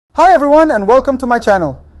Hi everyone and welcome to my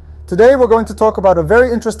channel. Today we're going to talk about a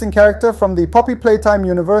very interesting character from the Poppy Playtime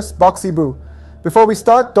universe, BOXY. Before we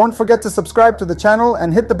start, don't forget to subscribe to the channel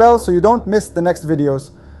and hit the bell so you don't miss the next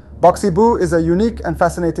videos. BOXY is a unique and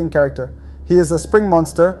fascinating character. He is a spring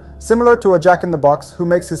monster, similar to a Jack-in-the-Box, who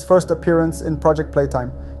makes his first appearance in Project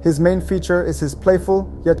Playtime. His main feature is his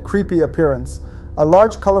playful yet creepy appearance, a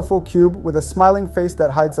large colorful cube with a smiling face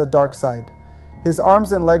that hides a dark side. His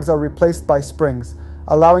arms and legs are replaced by springs,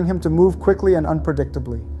 allowing him to move quickly and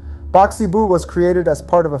unpredictably. BOXY was created as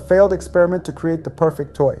part of a failed experiment to create the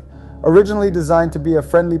perfect toy. Originally designed to be a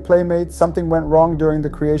friendly playmate, something went wrong during the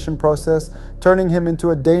creation process, turning him into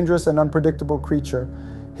a dangerous and unpredictable creature.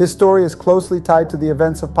 His story is closely tied to the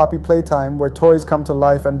events of Poppy Playtime, where toys come to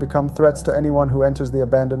life and become threats to anyone who enters the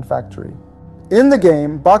abandoned factory. In the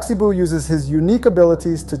game, BOXY uses his unique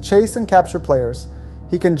abilities to chase and capture players.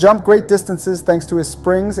 He can jump great distances thanks to his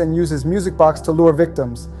springs and use his music box to lure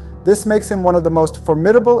victims. This makes him one of the most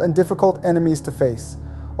formidable and difficult enemies to face.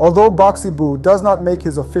 Although BOXY does not make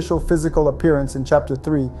his official physical appearance in Chapter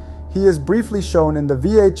 3, he is briefly shown in the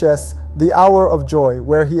VHS The Hour of Joy,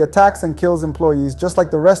 where he attacks and kills employees just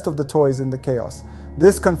like the rest of the toys in the chaos.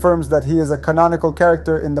 This confirms that he is a canonical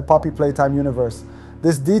character in the Poppy Playtime universe.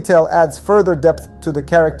 This detail adds further depth to the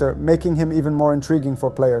character, making him even more intriguing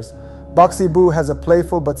for players. BOXY has a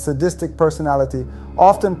playful but sadistic personality,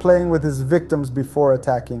 often playing with his victims before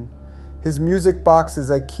attacking. His music box is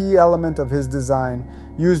a key element of his design,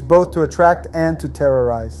 used both to attract and to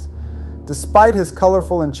terrorize. Despite his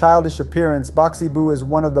colorful and childish appearance, BOXY is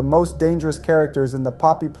one of the most dangerous characters in the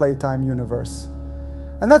Poppy Playtime universe.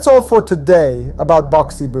 And that's all for today about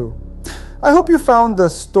BOXY. I hope you found the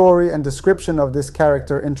story and description of this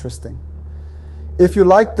character interesting. If you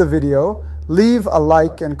liked the video, leave a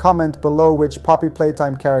like and comment below which Poppy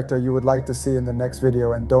Playtime character you would like to see in the next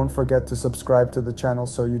video, and don't forget to subscribe to the channel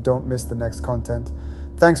so you don't miss the next content.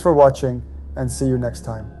 Thanks for watching and see you next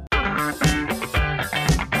time.